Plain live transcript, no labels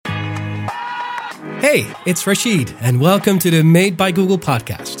Hey, it's Rashid, and welcome to the Made by Google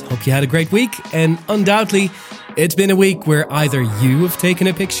podcast. Hope you had a great week, and undoubtedly, it's been a week where either you have taken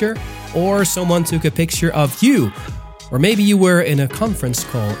a picture or someone took a picture of you. Or maybe you were in a conference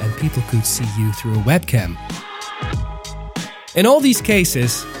call and people could see you through a webcam. In all these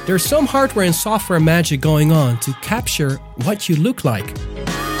cases, there's some hardware and software magic going on to capture what you look like.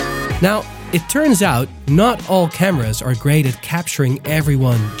 Now, it turns out not all cameras are great at capturing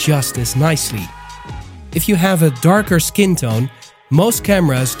everyone just as nicely. If you have a darker skin tone, most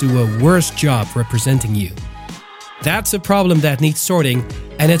cameras do a worse job representing you. That's a problem that needs sorting,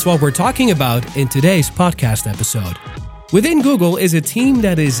 and it's what we're talking about in today's podcast episode. Within Google is a team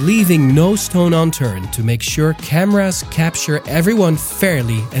that is leaving no stone unturned to make sure cameras capture everyone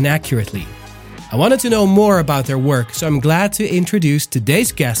fairly and accurately. I wanted to know more about their work, so I'm glad to introduce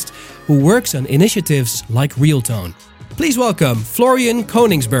today's guest who works on initiatives like Realtone. Please welcome Florian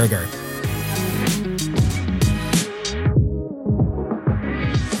Koningsberger.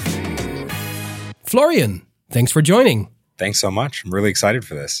 Florian, thanks for joining. Thanks so much. I'm really excited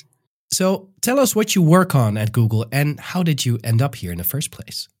for this. So tell us what you work on at Google and how did you end up here in the first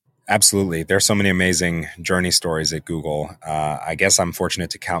place? Absolutely. There's so many amazing journey stories at Google. I guess I'm fortunate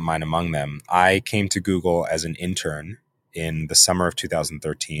to count mine among them. I came to Google as an intern in the summer of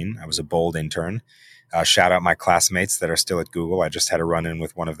 2013. I was a bold intern. Shout out my classmates that are still at Google. I just had a run-in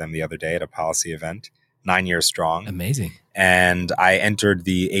with one of them the other day at a policy event. 9 years strong. Amazing. And I entered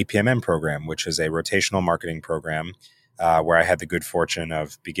the APMM program, which is a rotational marketing program where I had the good fortune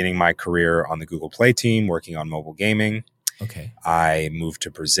of beginning my career on the Google Play team, working on mobile gaming. Okay. I moved to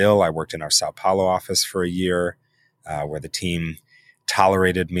Brazil. I worked in our Sao Paulo office for a year where the team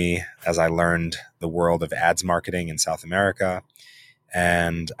tolerated me as I learned the world of ads marketing in South America.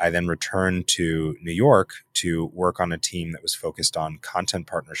 And I then returned to New York to work on a team that was focused on content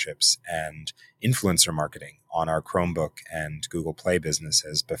partnerships and influencer marketing on our Chromebook and Google Play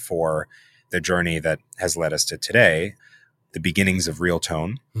businesses before the journey that has led us to today, the beginnings of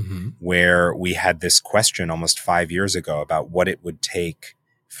Realtone, where we had this question almost 5 years ago about what it would take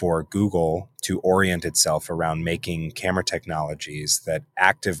for Google to orient itself around making camera technologies that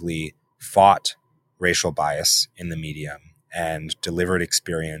actively fought racial bias in the medium and delivered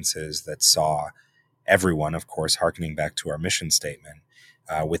experiences that saw everyone, of course, hearkening back to our mission statement,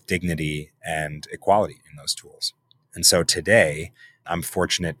 with dignity and equality in those tools. And so today, I'm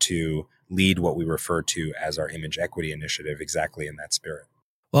fortunate to lead what we refer to as our image equity initiative exactly in that spirit.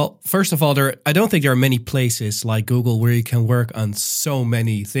 Well, first of all, I don't think there are many places like Google where you can work on so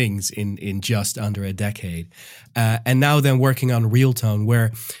many things in just under a decade. And now then working on Realtone,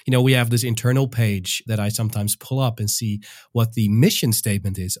 where, we have this internal page that I sometimes pull up and see what the mission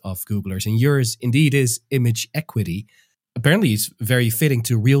statement is of Googlers. And yours indeed is image equity. Apparently it's very fitting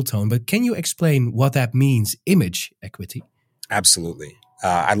to Realtone, but can you explain what that means, image equity? Absolutely.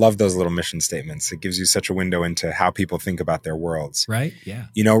 I love those little mission statements. It gives you such a window into how people think about their worlds. Right? Yeah.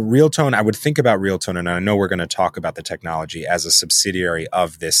 Realtone, I would think about Realtone, and I know we're going to talk about the technology as a subsidiary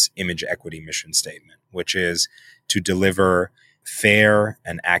of this image equity mission statement, which is to deliver fair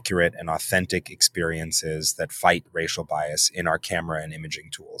and accurate and authentic experiences that fight racial bias in our camera and imaging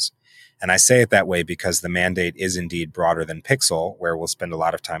tools. And I say it that way because the mandate is indeed broader than Pixel, where we'll spend a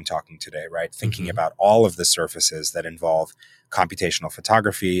lot of time talking today, right? Thinking about all of the surfaces that involve computational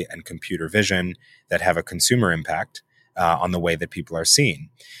photography and computer vision that have a consumer impact on the way that people are seen.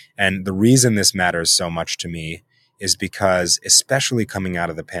 And the reason this matters so much to me is because, especially coming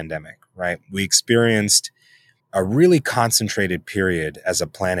out of the pandemic, right, we experienced a really concentrated period as a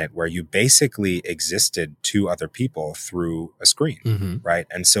planet where you basically existed to other people through a screen, right?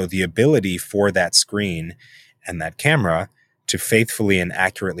 And so the ability for that screen and that camera to faithfully and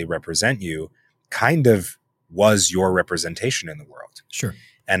accurately represent you kind of was your representation in the world. Sure.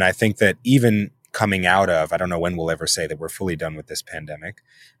 And I think that even coming out of, I don't know when we'll ever say that we're fully done with this pandemic,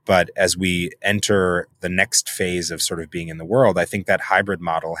 but as we enter the next phase of sort of being in the world, I think that hybrid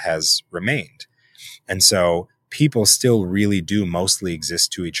model has remained. And so people still really do mostly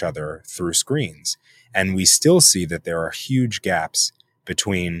exist to each other through screens. And we still see that there are huge gaps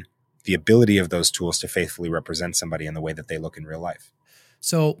between the ability of those tools to faithfully represent somebody in the way that they look in real life.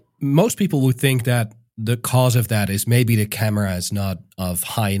 So most people would think that the cause of that is maybe the camera is not of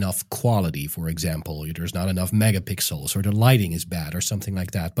high enough quality, for example. There's not enough megapixels or the lighting is bad or something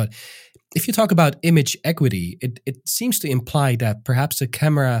like that. But if you talk about image equity, it seems to imply that perhaps the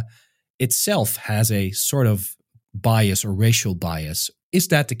camera itself has a sort of bias or racial bias. Is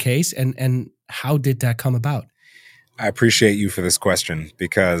that the case? And how did that come about? I appreciate you for this question,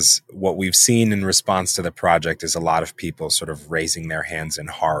 because what we've seen in response to the project is a lot of people sort of raising their hands in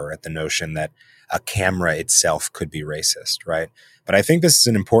horror at the notion that a camera itself could be racist, right? But I think this is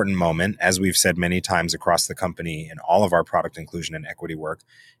an important moment, as we've said many times across the company in all of our product inclusion and equity work,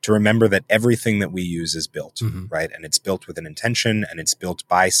 to remember that everything that we use is built, right? And it's built with an intention, and it's built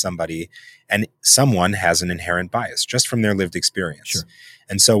by somebody, and someone has an inherent bias just from their lived experience. Sure.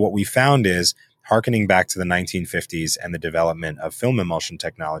 And so what we found is, harkening back to the 1950s and the development of film emulsion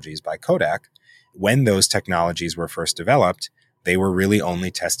technologies by Kodak, when those technologies were first developed, they were really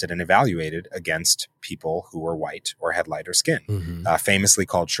only tested and evaluated against people who were white or had lighter skin, famously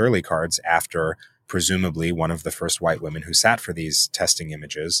called Shirley cards after presumably one of the first white women who sat for these testing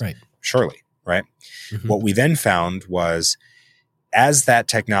images, right. Shirley, right? What we then found was, as that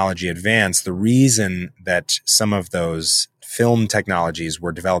technology advanced, the reason that some of those film technologies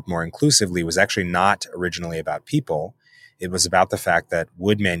were developed more inclusively was actually not originally about people. It was about the fact that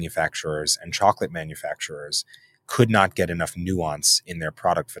wood manufacturers and chocolate manufacturers could not get enough nuance in their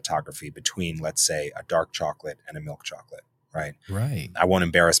product photography between, let's say, a dark chocolate and a milk chocolate, right? Right. I won't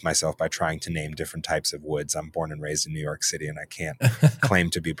embarrass myself by trying to name different types of woods. I'm born and raised in New York City, and I can't claim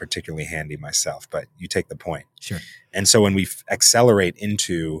to be particularly handy myself, but you take the point. Sure. And so when we accelerate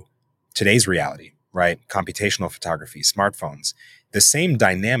into today's reality, right, computational photography, smartphones, the same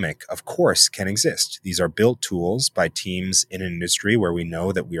dynamic, of course, can exist. These are built tools by teams in an industry where we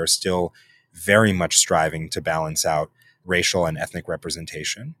know that we are still very much striving to balance out racial and ethnic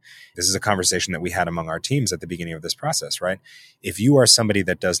representation. This is a conversation that we had among our teams at the beginning of this process, right? If you are somebody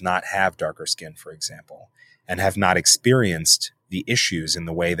that does not have darker skin, for example, and have not experienced the issues in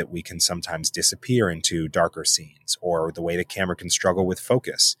the way that we can sometimes disappear into darker scenes, or the way the camera can struggle with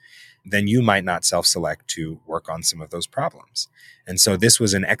focus, then you might not self-select to work on some of those problems. And so this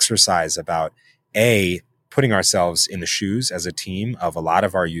was an exercise about, putting ourselves in the shoes as a team of a lot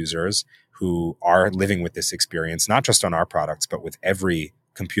of our users who are living with this experience, not just on our products, but with every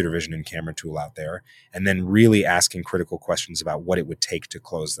computer vision and camera tool out there, and then really asking critical questions about what it would take to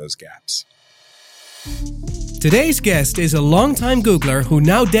close those gaps. Today's guest is a longtime Googler who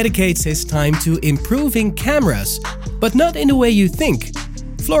now dedicates his time to improving cameras, but not in the way you think.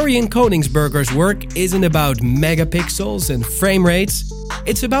 Florian Koningsberger's work isn't about megapixels and frame rates.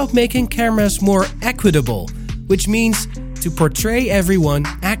 It's about making cameras more equitable, which means to portray everyone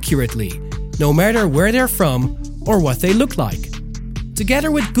accurately, no matter where they're from or what they look like. Together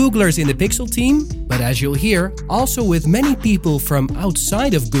with Googlers in the Pixel team, but as you'll hear, also with many people from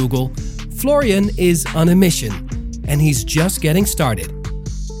outside of Google, Florian is on a mission, and he's just getting started.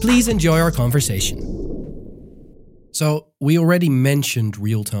 Please enjoy our conversation. So, we already mentioned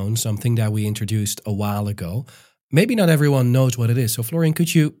Realtone, something that we introduced a while ago. Maybe not everyone knows what it is. So, Florian,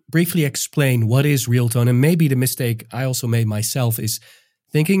 could you briefly explain what is Realtone? And maybe the mistake I also made myself is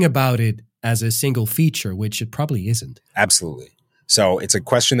thinking about it as a single feature, which it probably isn't. Absolutely. So it's a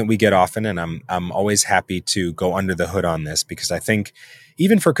question that we get often, and I'm always happy to go under the hood on this, because I think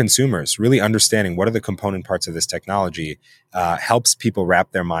even for consumers, really understanding what are the component parts of this technology helps people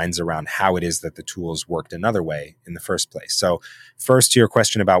wrap their minds around how it is that the tools worked another way in the first place. So first, to your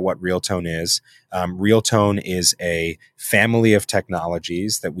question about what Realtone is, Realtone is a family of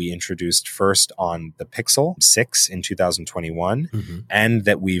technologies that we introduced first on the Pixel 6 in 2021, and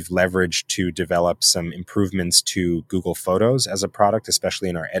that we've leveraged to develop some improvements to Google Photos as a product, especially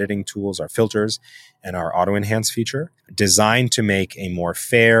in our editing tools, our filters, and our auto enhance feature, designed to make a more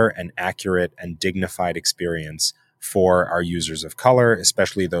fair and accurate and dignified experience for our users of color,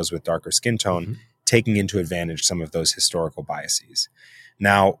 especially those with darker skin tone, taking into advantage some of those historical biases.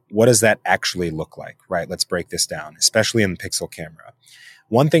 Now, what does that actually look like, right? Let's break this down, especially in the Pixel camera.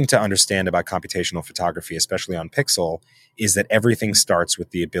 One thing to understand about computational photography, especially on Pixel, is that everything starts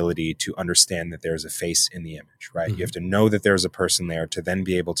with the ability to understand that there's a face in the image, right? You have to know that there's a person there to then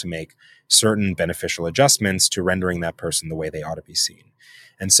be able to make certain beneficial adjustments to rendering that person the way they ought to be seen.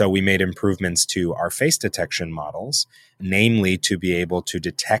 And so we made improvements to our face detection models, namely to be able to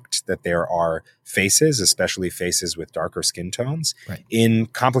detect that there are faces, especially faces with darker skin tones, in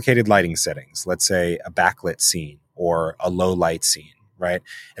complicated lighting settings, let's say a backlit scene or a low light scene, right?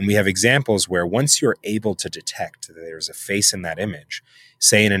 And we have examples where once you're able to detect that there's a face in that image,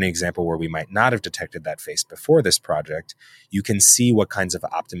 say in an example where we might not have detected that face before this project, you can see what kinds of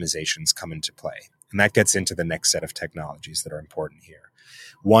optimizations come into play. And that gets into the next set of technologies that are important here.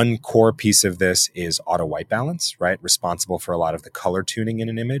 One core piece of this is auto white balance, right? Responsible for a lot of the color tuning in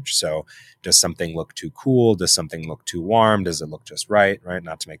an image. So does something look too cool? Does something look too warm? Does it look just right? Right?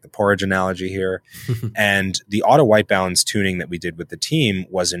 Not to make the porridge analogy here. And the auto white balance tuning that we did with the team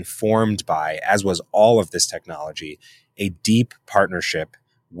was informed by, as was all of this technology, a deep partnership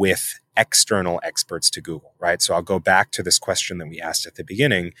with external experts to Google, right? So I'll go back to this question that we asked at the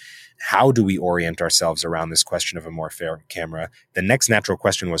beginning. How do we orient ourselves around this question of a more fair camera? The next natural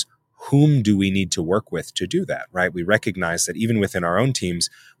question was, whom do we need to work with to do that, right? We recognized that even within our own teams,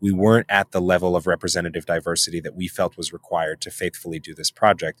 we weren't at the level of representative diversity that we felt was required to faithfully do this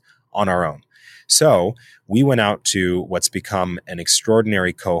project on our own. So we went out to what's become an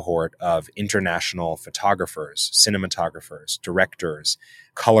extraordinary cohort of international photographers, cinematographers, directors,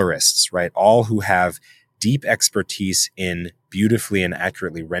 colorists, right? All who have deep expertise in beautifully and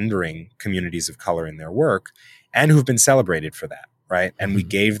accurately rendering communities of color in their work and who've been celebrated for that, right? And we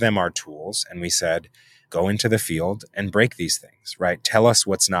gave them our tools and we said, go into the field and break these things, right? Tell us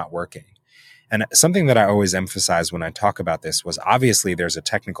what's not working. And something that I always emphasize when I talk about this was obviously there's a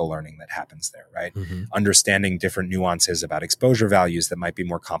technical learning that happens there, right? Understanding different nuances about exposure values that might be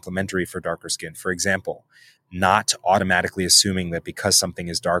more complementary for darker skin. For example, not automatically assuming that because something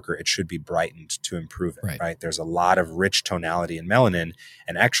is darker, it should be brightened to improve it, right? There's a lot of rich tonality in melanin.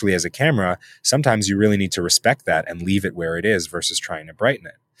 And actually, as a camera, sometimes you really need to respect that and leave it where it is versus trying to brighten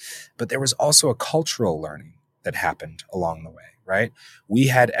it. But there was also a cultural learning that happened along the way, right? We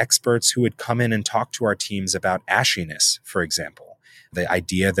had experts who would come in and talk to our teams about ashiness, for example. The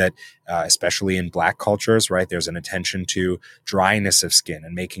idea that, especially in Black cultures, right, there's an attention to dryness of skin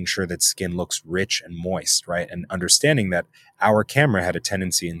and making sure that skin looks rich and moist, right? And understanding that our camera had a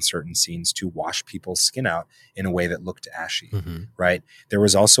tendency in certain scenes to wash people's skin out in a way that looked ashy, right? There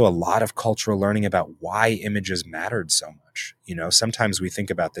was also a lot of cultural learning about why images mattered so much. You know, sometimes we think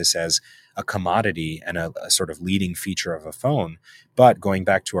about this as a commodity and a sort of leading feature of a phone. But going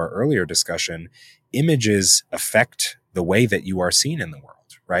back to our earlier discussion, images affect the way that you are seen in the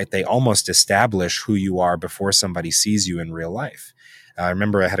world, right? They almost establish who you are before somebody sees you in real life. I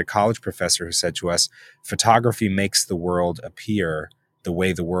remember I had a college professor who said to us, photography makes the world appear the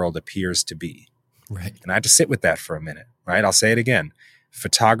way the world appears to be. Right. And I had to sit with that for a minute, right? I'll say it again.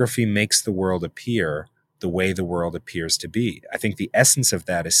 Photography makes the world appear the way the world appears to be. I think the essence of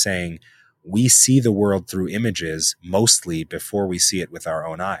that is saying we see the world through images mostly before we see it with our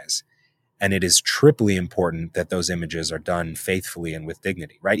own eyes. And it is triply important that those images are done faithfully and with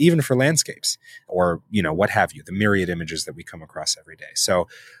dignity, right? Even for landscapes or, you know, what have you, the myriad images that we come across every day. So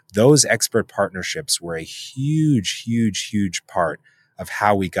those expert partnerships were a huge, huge, huge part of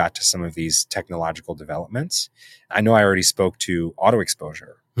how we got to some of these technological developments. I know I already spoke to auto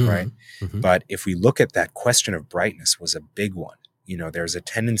exposure, right? But if we look at that question of brightness was a big one. You know, there's a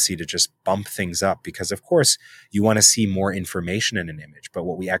tendency to just bump things up because, of course, you want to see more information in an image. But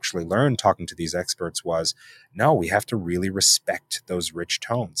what we actually learned talking to these experts was, no, we have to really respect those rich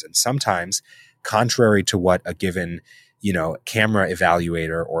tones. And sometimes, contrary to what a given, you know, camera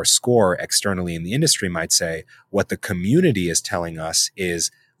evaluator or score externally in the industry might say, what the community is telling us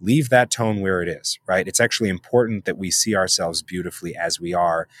is leave that tone where it is, right? It's actually important that we see ourselves beautifully as we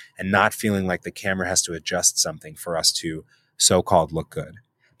are and not feeling like the camera has to adjust something for us to so-called look good.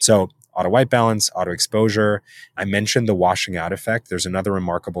 So auto white balance, auto exposure. I mentioned the washing out effect. There's another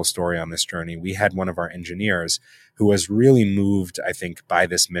remarkable story on this journey. We had one of our engineers who was really moved, I think, by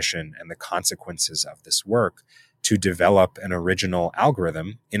this mission and the consequences of this work to develop an original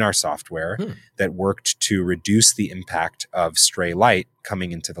algorithm in our software that worked to reduce the impact of stray light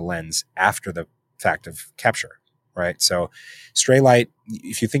coming into the lens after the fact of capture, right? So stray light,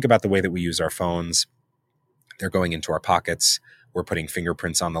 if you think about the way that we use our phones, they're going into our pockets. We're putting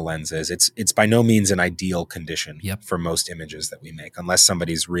fingerprints on the lenses. It's by no means an ideal condition for most images that we make, unless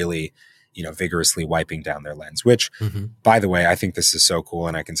somebody's really, you know, vigorously wiping down their lens, which, by the way, I think this is so cool.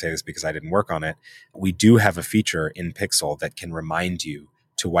 And I can say this because I didn't work on it. We do have a feature in Pixel that can remind you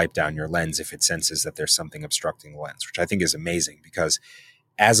to wipe down your lens if it senses that there's something obstructing the lens, which I think is amazing because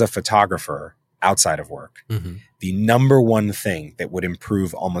as a photographer, outside of work, the number one thing that would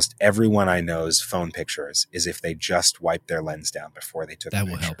improve almost everyone I know's phone pictures is if they just wiped their lens down before they took the picture.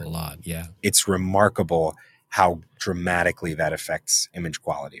 That will help a lot, yeah. It's remarkable how dramatically that affects image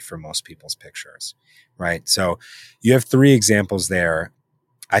quality for most people's pictures, right? So you have 3 examples there.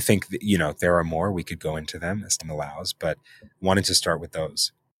 I think that, you know, there are more. We could go into them as time allows, but wanted to start with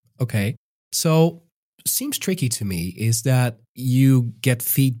those. Okay. So seems tricky to me is that you get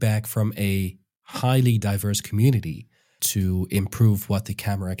feedback from a highly diverse community to improve what the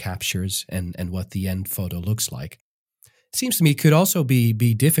camera captures and what the end photo looks like. It seems to me it could also be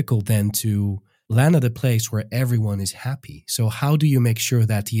difficult then to land at a place where everyone is happy. So how do you make sure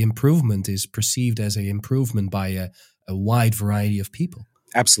that the improvement is perceived as an improvement by a wide variety of people?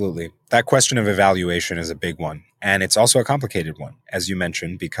 Absolutely. That question of evaluation is a big one. And it's also a complicated one, as you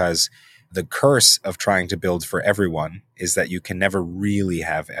mentioned, because the curse of trying to build for everyone is that you can never really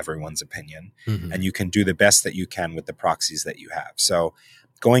have everyone's opinion. Mm-hmm. And you can do the best that you can with the proxies that you have. So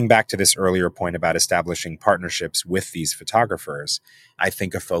going back to this earlier point about establishing partnerships with these photographers, I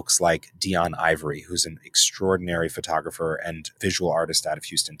think of folks like Dion Ivory, who's an extraordinary photographer and visual artist out of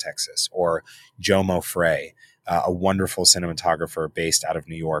Houston, Texas, or Jomo Frey, a wonderful cinematographer based out of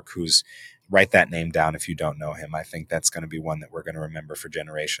New York, who's, write that name down if you don't know him. I think that's going to be one that we're going to remember for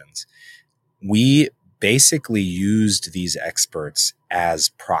generations. We basically used these experts as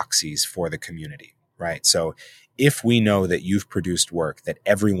proxies for the community, right? So if we know that you've produced work that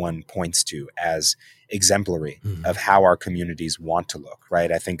everyone points to as exemplary of how our communities want to look,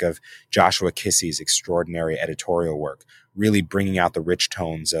 right? I think of Joshua Kissie's extraordinary editorial work, really bringing out the rich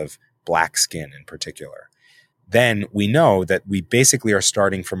tones of Black skin in particular. Then we know that we basically are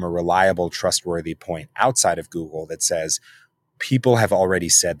starting from a reliable, trustworthy point outside of Google that says people have already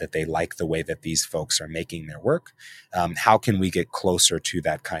said that they like the way that these folks are making their work. How can we get closer to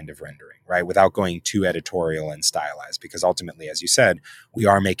that kind of rendering, right? Without going too editorial and stylized, because ultimately, as you said, we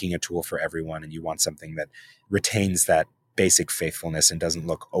are making a tool for everyone and you want something that retains that basic faithfulness and doesn't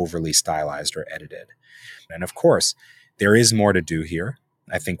look overly stylized or edited. And of course, there is more to do here.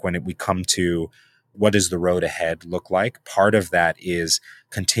 I think when we come to what does the road ahead look like? Part of that is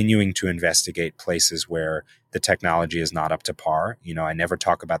continuing to investigate places where the technology is not up to par. You know, I never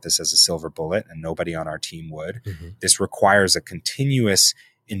talk about this as a silver bullet, and nobody on our team would. Mm-hmm. This requires a continuous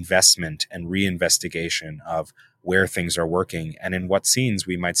investment and reinvestigation of where things are working and in what scenes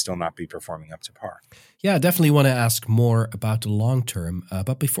we might still not be performing up to par. Yeah, I definitely want to ask more about the long term.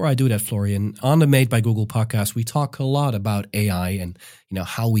 But before I do that, Florian, on the Made by Google podcast, we talk a lot about AI and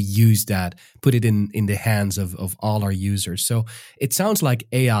how we use that, put it in the hands of all our users. So it sounds like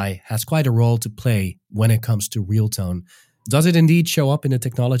AI has quite a role to play when it comes to Realtone. Does it indeed show up in the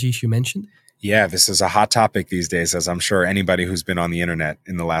technologies you mentioned? Yeah, this is a hot topic these days, as I'm sure anybody who's been on the internet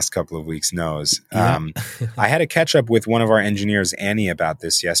in the last couple of weeks knows. Yeah. I had a catch up with one of our engineers, Annie, about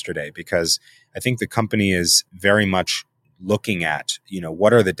this yesterday, because I think the company is very much looking at,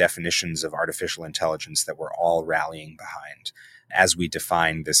 what are the definitions of artificial intelligence that we're all rallying behind as we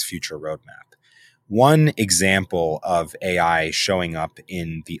define this future roadmap. One example of AI showing up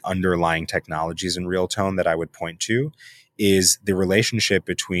in the underlying technologies in Realtone that I would point to is the relationship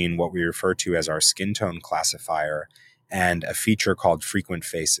between what we refer to as our skin tone classifier and a feature called frequent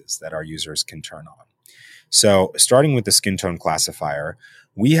faces that our users can turn on. So starting with the skin tone classifier,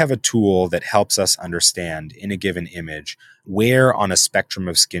 we have a tool that helps us understand in a given image where on a spectrum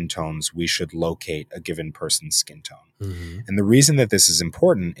of skin tones we should locate a given person's skin tone. Mm-hmm. And the reason that this is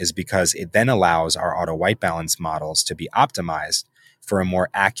important is because it then allows our auto white balance models to be optimized for a more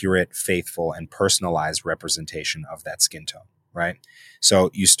accurate, faithful, and personalized representation of that skin tone, right?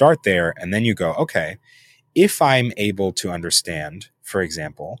 So you start there and then you go, okay, if I'm able to understand, for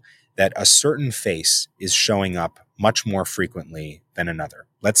example, that a certain face is showing up much more frequently than another.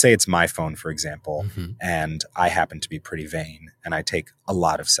 Let's say it's my phone, for example, and I happen to be pretty vain and I take a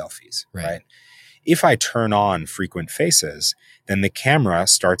lot of selfies, right? If I turn on frequent faces, then the camera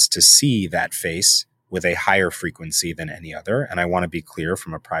starts to see that face with a higher frequency than any other. And I want to be clear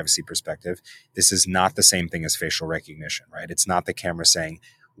from a privacy perspective, this is not the same thing as facial recognition, right? It's not the camera saying,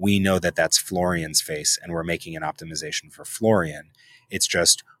 we know that that's Florian's face and we're making an optimization for Florian. It's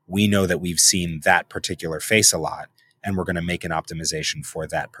just, we know that we've seen that particular face a lot and we're going to make an optimization for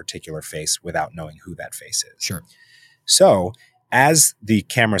that particular face without knowing who that face is. Sure. So as the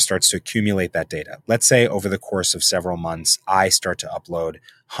camera starts to accumulate that data, let's say over the course of several months, I start to upload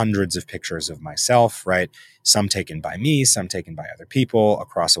hundreds of pictures of myself, right? Some taken by me, some taken by other people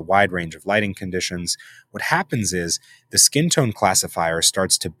across a wide range of lighting conditions. What happens is the skin tone classifier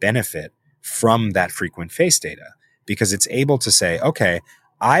starts to benefit from that frequent face data because it's able to say, okay,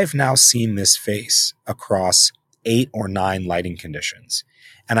 I've now seen this face across 8 or 9 lighting conditions.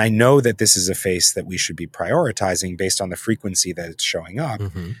 And I know that this is a face that we should be prioritizing based on the frequency that it's showing up.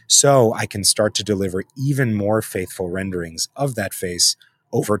 Mm-hmm. So I can start to deliver even more faithful renderings of that face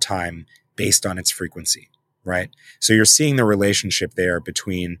over time based on its frequency, right? So you're seeing the relationship there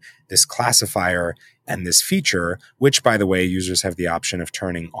between this classifier and this feature, which, by the way, users have the option of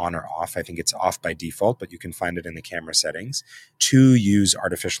turning on or off. I think it's off by default, but you can find it in the camera settings to use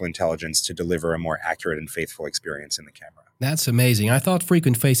artificial intelligence to deliver a more accurate and faithful experience in the camera. That's amazing. I thought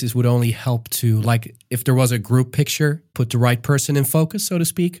frequent faces would only help to, like, if there was a group picture, put the right person in focus, so to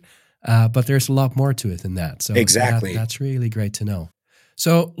speak. But there's a lot more to it than that. So Exactly. that's really great to know.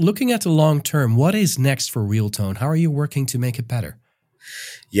 So looking at the long term, what is next for Realtone? How are you working to make it better?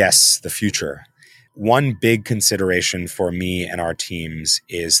 Yes, the future. One big consideration for me and our teams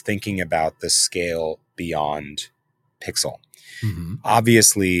is thinking about the scale beyond Pixel. Mm-hmm.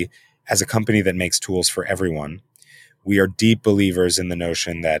 Obviously, as a company that makes tools for everyone, we are deep believers in the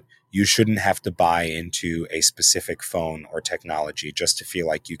notion that you shouldn't have to buy into a specific phone or technology just to feel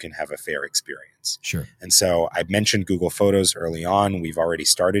like you can have a fair experience. Sure. And so I mentioned Google Photos early on. We've already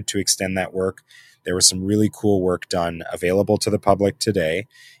started to extend that work. There was some really cool work done available to the public today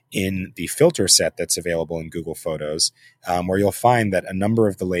in the filter set that's available in Google Photos, where you'll find that a number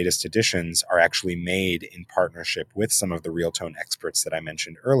of the latest additions are actually made in partnership with some of the Realtone experts that I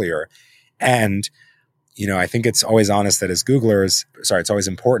mentioned earlier. And I think it's always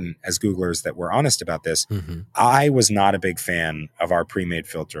important as Googlers that we're honest about this. Mm-hmm. I was not a big fan of our pre-made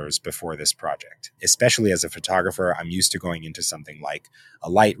filters before this project, especially as a photographer. I'm used to going into something like a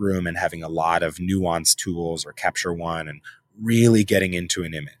Lightroom and having a lot of nuanced tools or Capture One and really getting into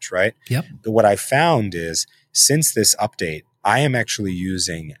an image, right? Yep. But what I found is since this update, I am actually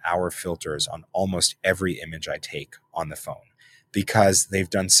using our filters on almost every image I take on the phone, because they've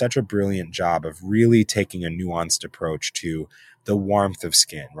done such a brilliant job of really taking a nuanced approach to the warmth of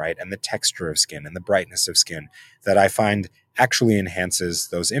skin, right? And the texture of skin and the brightness of skin that I find actually enhances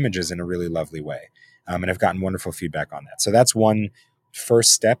those images in a really lovely way. And I've gotten wonderful feedback on that. So that's one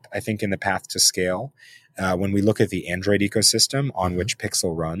first step, I think, in the path to scale. When we look at the Android ecosystem on which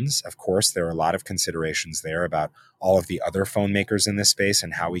Pixel runs, of course, there are a lot of considerations there about all of the other phone makers in this space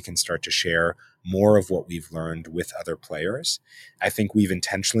and how we can start to share more of what we've learned with other players. I think we've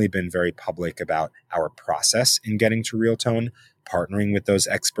intentionally been very public about our process in getting to Realtone, partnering with those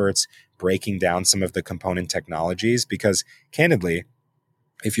experts, breaking down some of the component technologies, because candidly,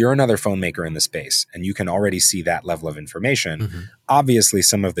 if you're another phone maker in the space and you can already see that level of information, obviously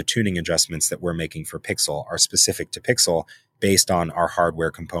some of the tuning adjustments that we're making for Pixel are specific to Pixel based on our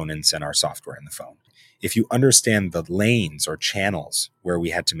hardware components and our software in the phone. If you understand the lanes or channels where we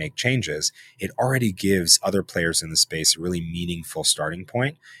had to make changes, it already gives other players in the space a really meaningful starting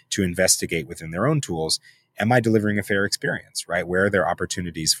point to investigate within their own tools. Am I delivering a fair experience, right? Where are there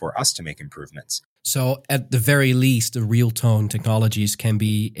opportunities for us to make improvements? So at the very least, the Realtone technologies can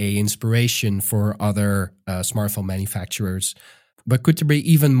be an inspiration for other smartphone manufacturers. But could there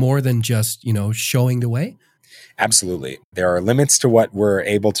be even more than just, showing the way? Absolutely. There are limits to what we're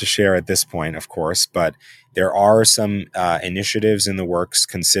able to share at this point, of course, but there are some initiatives in the works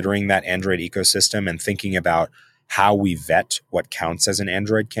considering that Android ecosystem and thinking about how we vet what counts as an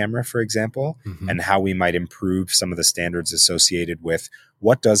Android camera, for example, and how we might improve some of the standards associated with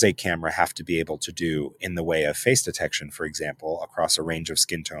what does a camera have to be able to do in the way of face detection, for example, across a range of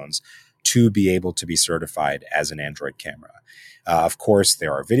skin tones to be able to be certified as an Android camera. Of course,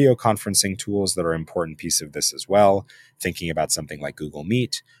 there are video conferencing tools that are an important piece of this as well, thinking about something like Google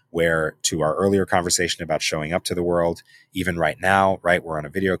Meet, where to our earlier conversation about showing up to the world, even right now, right, we're on a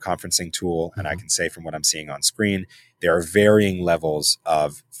video conferencing tool, and I can say from what I'm seeing on screen, there are varying levels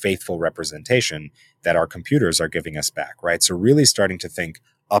of faithful representation that our computers are giving us back, right? So really starting to think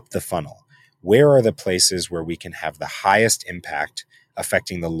up the funnel. Where are the places where we can have the highest impact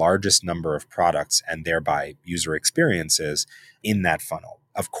affecting the largest number of products and thereby user experiences in that funnel?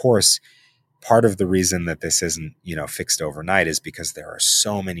 Of course, part of the reason that this isn't, fixed overnight is because there are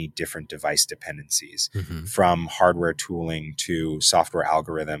so many different device dependencies, from hardware tooling to software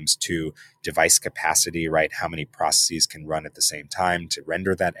algorithms to device capacity, right? How many processes can run at the same time to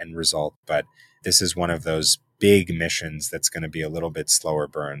render that end result. But this is one of those big missions that's going to be a little bit slower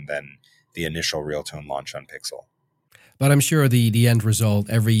burn than the initial Realtone launch on Pixel. But I'm sure the end result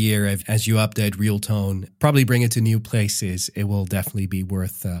every year, as you update Realtone, probably bring it to new places, it will definitely be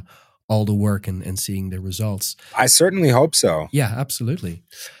worth all the work and seeing the results. I certainly hope so. Yeah, absolutely.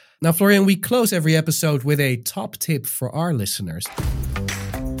 Now, Florian, we close every episode with a top tip for our listeners.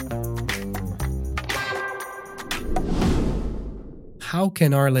 How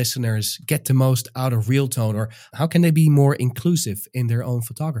can our listeners get the most out of Realtone, or how can they be more inclusive in their own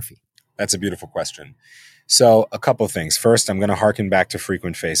photography? That's a beautiful question. So a couple of things. First, I'm going to harken back to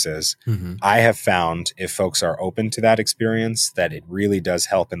frequent faces. I have found if folks are open to that experience, that it really does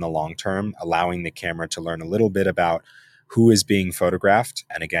help in the long term, allowing the camera to learn a little bit about who is being photographed.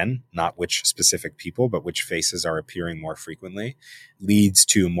 And again, not which specific people, but which faces are appearing more frequently, leads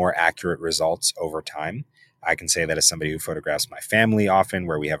to more accurate results over time. I can say that as somebody who photographs my family often,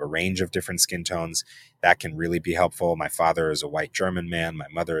 where we have a range of different skin tones, that can really be helpful. My father is a white German man. My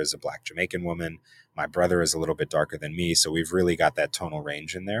mother is a black Jamaican woman. My brother is a little bit darker than me. So we've really got that tonal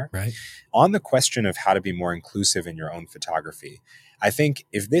range in there. Right. On the question of how to be more inclusive in your own photography, I think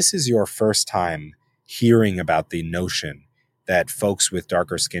if this is your first time hearing about the notion that folks with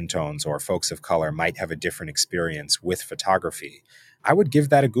darker skin tones or folks of color might have a different experience with photography, I would give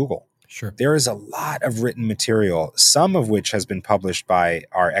that a Google. Sure. There is a lot of written material, some of which has been published by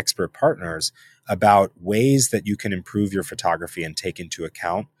our expert partners, about ways that you can improve your photography and take into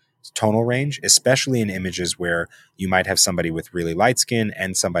account tonal range, especially in images where you might have somebody with really light skin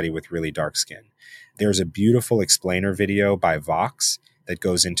and somebody with really dark skin. There's a beautiful explainer video by Vox that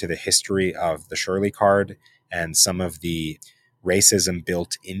goes into the history of the Shirley card and some of the racism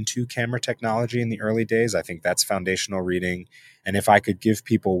built into camera technology in the early days. I think that's foundational reading. And if I could give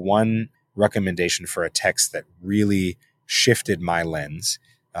people one recommendation for a text that really shifted my lens,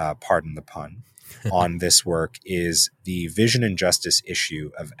 pardon the pun, on this work is the Vision and Justice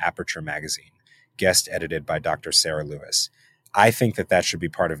issue of Aperture Magazine, guest edited by Dr. Sarah Lewis. I think that should be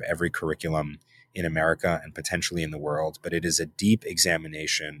part of every curriculum in America and potentially in the world, but it is a deep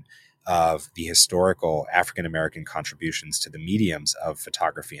examination of the historical African-American contributions to the mediums of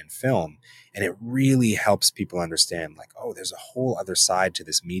photography and film. And it really helps people understand, like, oh, there's a whole other side to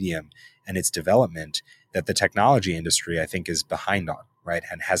this medium and its development that the technology industry, I think, is behind on, right?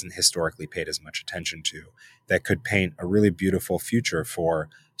 And hasn't historically paid as much attention to, that could paint a really beautiful future for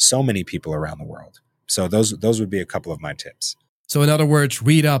so many people around the world. So those would be a couple of my tips. So in other words,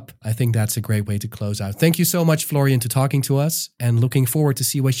 read up. I think that's a great way to close out. Thank you so much, Florian, to talking to us, and looking forward to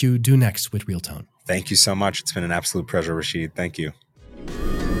see what you do next with Real Tone. Thank you so much. It's been an absolute pleasure, Rashid. Thank you.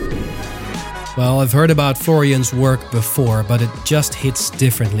 Well, I've heard about Florian's work before, but it just hits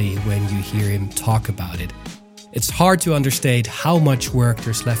differently when you hear him talk about it. It's hard to understate how much work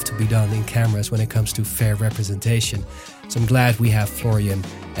there's left to be done in cameras when it comes to fair representation. So I'm glad we have Florian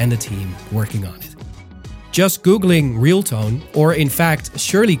and the team working on it. Just Googling Real Tone, or in fact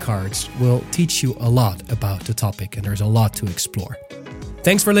Shirley cards, will teach you a lot about the topic, and there's a lot to explore.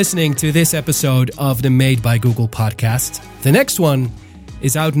 Thanks for listening to this episode of the Made by Google podcast. The next one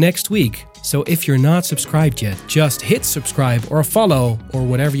is out next week, so if you're not subscribed yet, just hit subscribe or follow or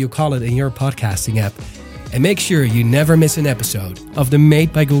whatever you call it in your podcasting app, and make sure you never miss an episode of the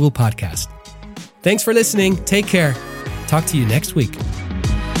Made by Google podcast. Thanks for listening. Take care. Talk to you next week.